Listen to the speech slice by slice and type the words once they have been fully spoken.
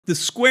The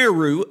square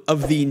root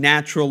of the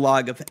natural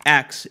log of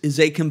x is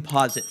a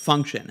composite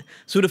function,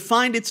 so to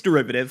find its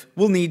derivative,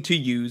 we'll need to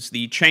use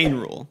the chain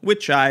rule,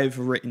 which I've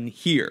written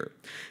here.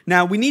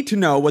 Now, we need to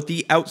know what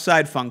the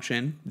outside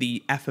function,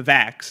 the f of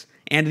x,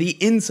 and the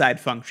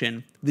inside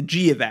function, the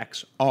g of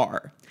x,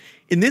 are.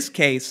 In this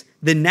case,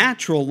 the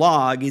natural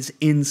log is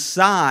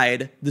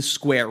inside the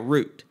square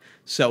root,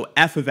 so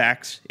f of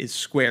x is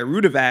square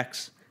root of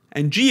x,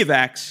 and g of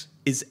x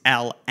is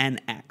ln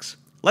x.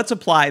 Let's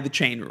apply the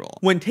chain rule.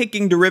 When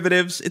taking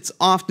derivatives, it's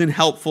often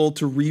helpful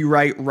to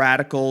rewrite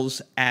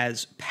radicals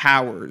as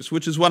powers,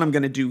 which is what I'm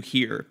going to do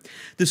here.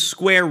 The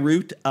square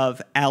root of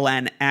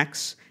ln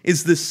x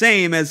is the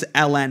same as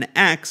ln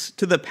x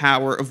to the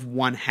power of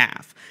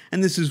 1/2,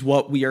 and this is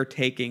what we are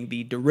taking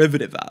the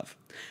derivative of.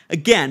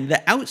 Again,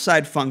 the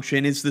outside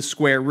function is the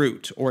square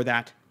root, or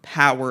that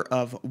power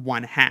of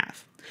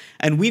 1/2.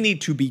 And we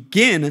need to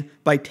begin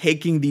by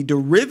taking the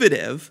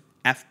derivative,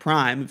 f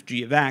prime of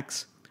g of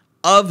x,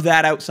 of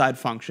that outside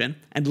function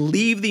and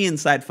leave the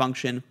inside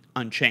function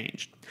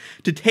unchanged.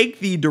 To take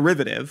the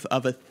derivative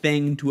of a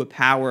thing to a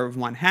power of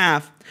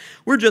 1/2,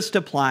 we're just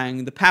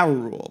applying the power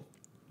rule.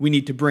 We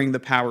need to bring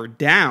the power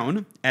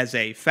down as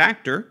a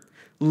factor,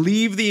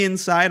 leave the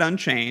inside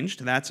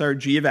unchanged, that's our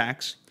g of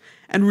x,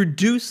 and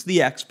reduce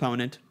the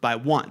exponent by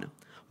 1.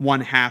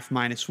 1/2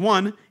 minus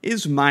 1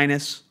 is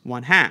minus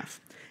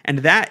 1/2, and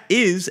that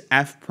is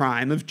f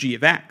prime of g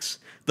of x.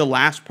 The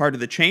last part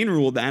of the chain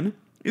rule then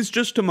is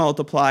just to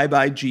multiply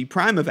by g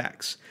prime of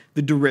x,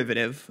 the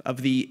derivative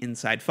of the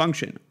inside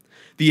function.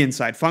 The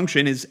inside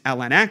function is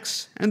ln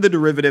x, and the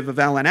derivative of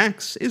ln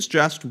x is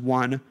just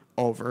 1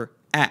 over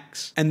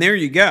x. And there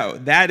you go.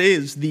 That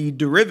is the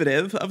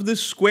derivative of the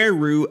square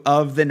root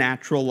of the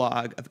natural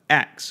log of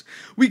x.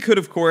 We could,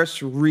 of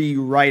course,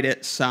 rewrite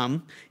it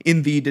some.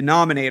 In the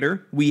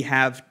denominator, we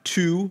have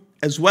 2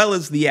 as well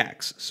as the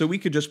x, so we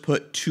could just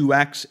put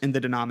 2x in the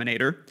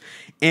denominator.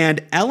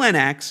 And ln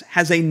x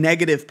has a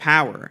negative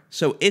power,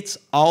 so it's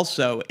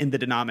also in the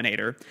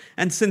denominator.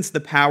 And since the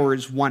power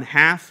is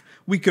 1/2,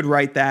 we could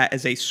write that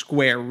as a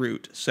square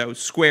root, so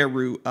square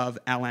root of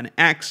ln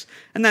x,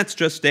 and that's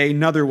just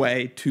another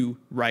way to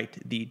write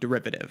the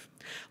derivative.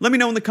 Let me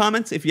know in the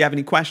comments if you have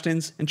any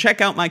questions, and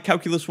check out my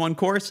Calculus 1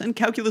 course and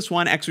Calculus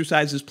 1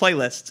 exercises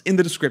playlists in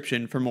the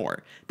description for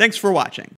more. Thanks for watching.